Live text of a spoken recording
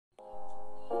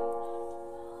Hello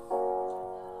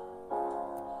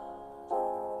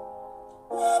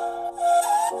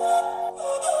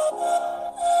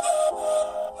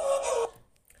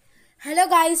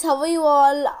guys, how are you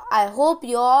all? I hope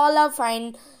you all are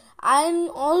fine. I'm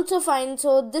also fine.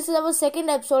 So this is our second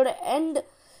episode, and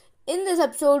in this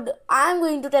episode I'm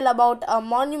going to tell about a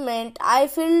monument,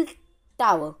 Eiffel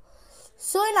Tower.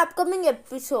 So in upcoming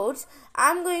episodes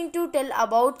I'm going to tell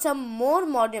about some more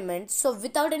monuments. So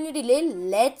without any delay,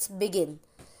 let's begin.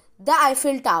 The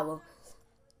Eiffel Tower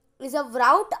is a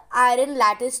wrought iron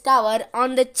lattice tower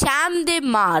on the Champ de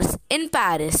Mars in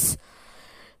Paris,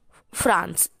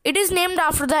 France. It is named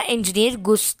after the engineer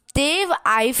Gustave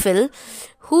Eiffel,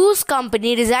 whose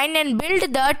company designed and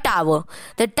built the tower.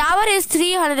 The tower is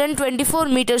 324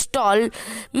 meters tall,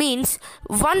 means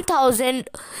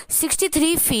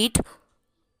 1063 feet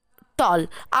tall.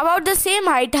 About the same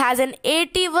height has an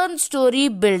 81-story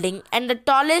building and the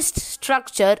tallest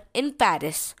structure in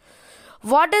Paris.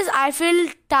 What does Eiffel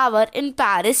Tower in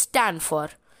Paris stand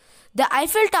for? The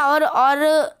Eiffel Tower,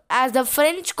 or as the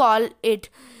French call it,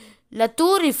 La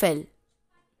Tour Eiffel,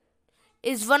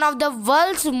 is one of the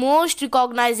world's most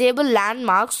recognizable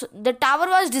landmarks. The tower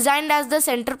was designed as the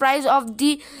centerpiece of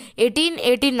the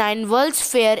 1889 World's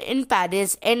Fair in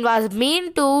Paris and was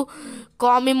meant to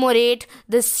commemorate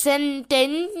the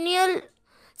centennial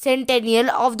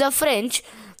of the French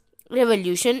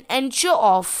Revolution and show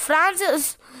off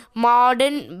France's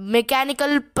modern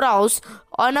mechanical prowess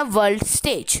on a world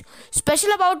stage.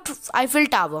 Special about Eiffel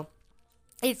Tower: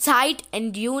 its height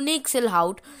and unique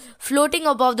silhouette floating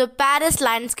above the Paris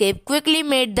landscape quickly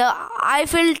made the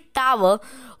Eiffel Tower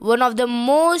one of the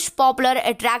most popular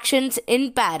attractions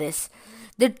in Paris.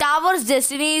 The tower's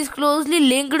destiny is closely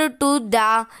linked to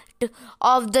that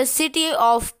of the city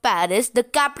of Paris, the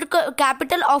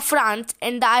capital of France,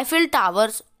 and the Eiffel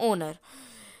Tower's owner.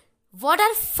 What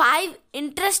are 5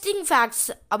 interesting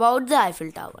facts about the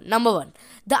Eiffel Tower? Number 1.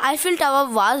 The Eiffel Tower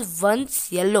was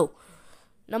once yellow.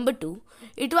 Number 2.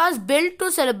 It was built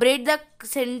to celebrate the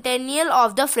centennial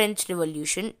of the French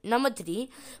Revolution. Number 3.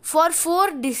 For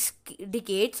 4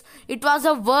 decades, it was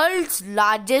the world's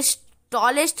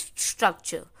tallest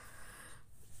structure.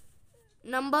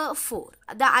 Number 4.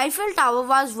 The Eiffel Tower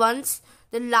was once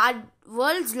the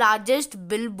world's largest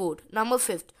billboard. Number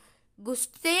 5.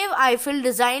 Gustave Eiffel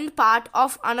designed part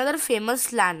of another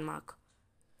famous landmark.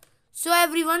 So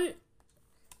everyone,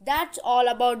 that's all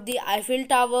about the Eiffel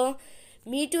Tower.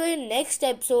 Meet you in next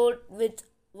episode with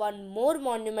one more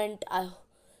monument.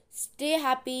 Stay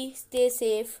happy, stay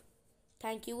safe.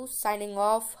 Thank you. Signing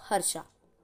off, Harsha.